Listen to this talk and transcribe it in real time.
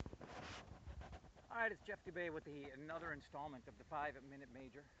Alright, it's Jeff Dubay with another installment of the 5-Minute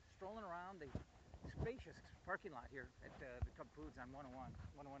Major. Strolling around the spacious parking lot here at the Cub Foods on 101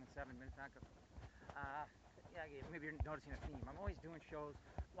 and 7 Minnetonka. Yeah, maybe you're noticing a theme. I'm always doing shows,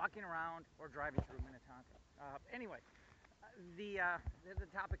 walking around or driving through Minnetonka. Anyway, the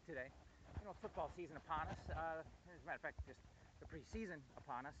topic today, football season upon us. As a matter of fact, just the preseason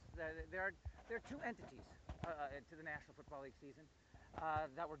upon us. There are two entities to the National Football League season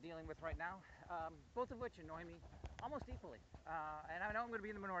that we're dealing with right now, both of which annoy me almost equally. And I know I'm going to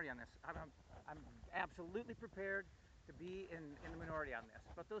be in the minority on this. I'm absolutely prepared to be in the minority on this.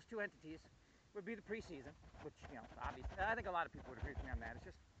 But those two entities would be the preseason, which, obviously, I think a lot of people would agree with me on that. It's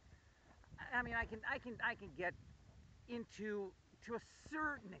just, I mean, I can get into, to a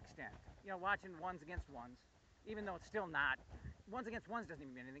certain extent, watching ones against ones, even though it's still not. Ones against ones doesn't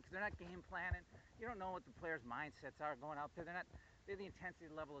even mean anything because they're not game planning. You don't know what the players' mindsets are going out there. The intensity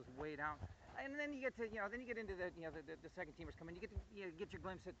level is way down. And then you get to, then you get into the second teamers come in. You get to get your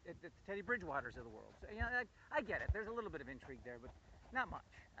glimpse at the Teddy Bridgewaters of the world. So, I get it. There's a little bit of intrigue there, but not much.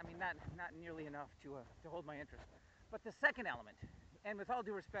 I mean, not nearly enough to hold my interest. But the second element, and with all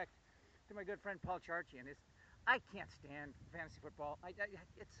due respect to my good friend Paul Charchian, is I can't stand fantasy football. I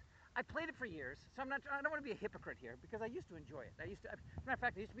played it for years, so I don't want to be a hypocrite here because I used to enjoy it. As a matter of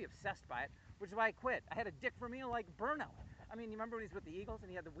fact, I used to be obsessed by it, which is why I quit. I had a Dick Vermeil-like burnout. I mean, you remember when he was with the Eagles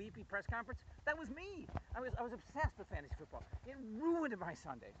and he had the weepy press conference? That was me. I was obsessed with fantasy football. It ruined my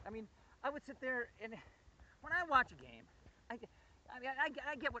Sundays. I mean, I would sit there and when I watch a game, I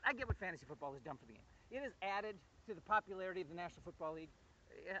get what fantasy football has done for the game. It has added to the popularity of the National Football League.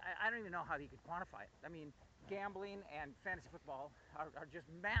 I don't even know how you could quantify it. I mean, gambling and fantasy football are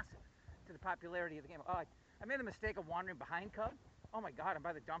just massive to the popularity of the game. Oh, I made the mistake of wandering behind Cub. Oh my God, I'm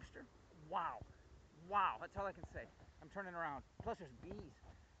by the dumpster. Wow, that's all I can say. I'm turning around. Plus there's bees.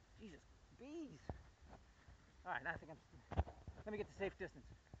 Jesus, bees. All right, I think let me get to safe distance.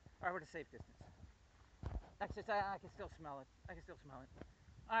 All right, we're to safe distance. I can still smell it.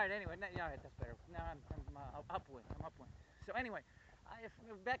 All right, anyway, all right, that's better. Now I'm upwind. So anyway,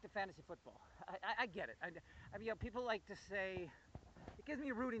 back to fantasy football. I get it. I mean, people like to say it gives me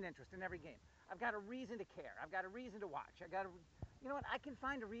a rooting interest in every game. I've got a reason to care. I've got a reason to watch. You know what? I can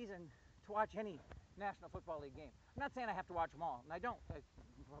find a reason to watch any National Football League game. I'm not saying I have to watch them all, and I don't. I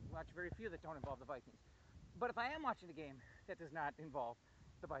watch very few that don't involve the Vikings. But if I am watching a game that does not involve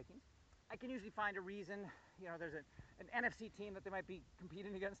the Vikings, I can usually find a reason. There's an NFC team that they might be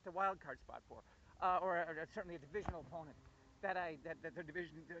competing against a wild card spot for, or certainly a divisional opponent that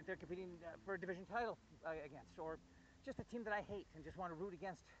they're competing for a division title against, or just a team that I hate and just want to root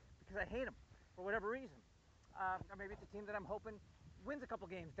against because I hate them for whatever reason. Or maybe it's a team that I'm hoping wins a couple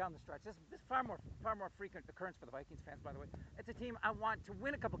games down the stretch. This is far more frequent occurrence for the Vikings fans, by the way. It's a team I want to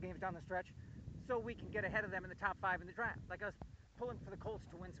win a couple games down the stretch so we can get ahead of them in the top 5 in the draft. Like I was pulling for the Colts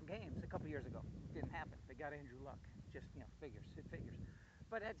to win some games a couple years ago. Didn't happen. They got Andrew Luck. Just, it figures.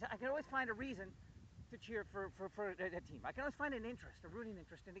 But I can always find a reason to cheer for a team. I can always find a rooting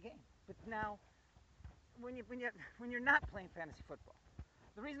interest in the game. But now, when you're not playing fantasy football,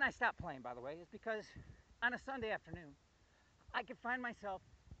 the reason I stopped playing, by the way, is because on a Sunday afternoon, I could find myself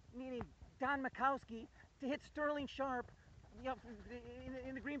needing Don Mikowski to hit Sterling Sharp,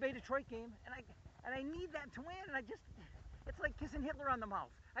 in the Green Bay Detroit game, and I need that to win. And it's like kissing Hitler on the mouth.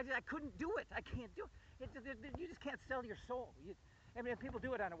 I couldn't do it. I can't do it. You just can't sell your soul. I mean, people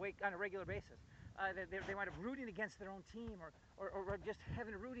do it on a regular basis. They wind up rooting against their own team, or just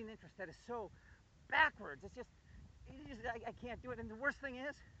having a rooting interest that is so backwards. I can't do it. And the worst thing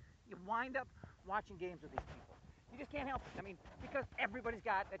is, you wind up watching games with these people. You just can't help it. I mean, because everybody's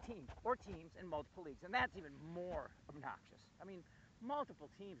got a team or teams in multiple leagues, and that's even more obnoxious. I mean, multiple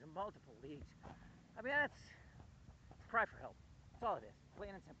teams in multiple leagues. I mean, it's a cry for help. That's all it is.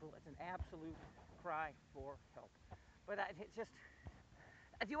 Plain and simple. It's an absolute cry for help. But it's just,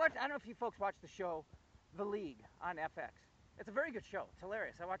 I don't know if you folks watch the show The League on FX. It's a very good show. It's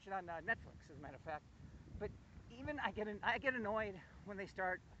hilarious. I watch it on Netflix, as a matter of fact. But even I get annoyed when they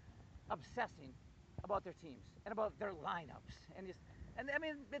start obsessing about their teams and about their lineups, and I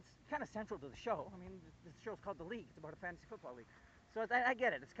mean, it's kind of central to the show. I mean, the show's called The League. It's about a fantasy football league, so I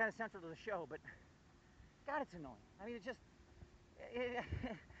get it. It's kind of central to the show, but God, it's annoying. I mean,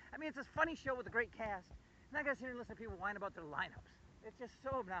 I mean, it's a funny show with a great cast, and I gotta sit here and listen to people whine about their lineups. It's just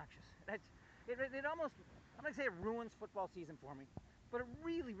so obnoxious. It almost, I'm gonna say it ruins football season for me, but it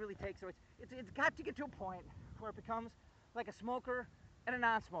really takes. So it's got to get to a point where it becomes like a smoker and a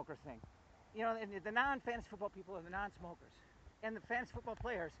non-smoker thing. The non-fantasy football people are the non-smokers, and the fantasy football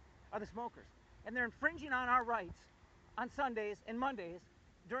players are the smokers. And they're infringing on our rights on Sundays and Mondays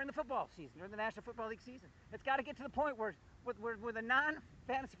during the football season, during the National Football League season. It's got to get to the point where the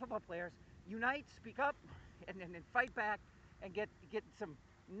non-fantasy football players unite, speak up, and fight back, and get some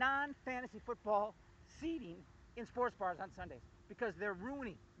non-fantasy football seating in sports bars on Sundays, because they're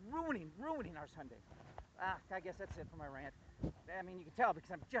ruining our Sundays. I guess that's it for my rant. I mean, you can tell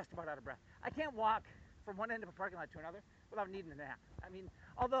because I'm just about out of breath. I can't walk from one end of a parking lot to another without needing a nap. I mean,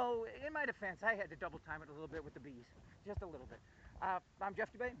 although in my defense, I had to double time it a little bit with the bees, just a little bit. I'm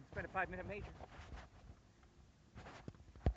Jeff Dubay. It's been a 5-minute major.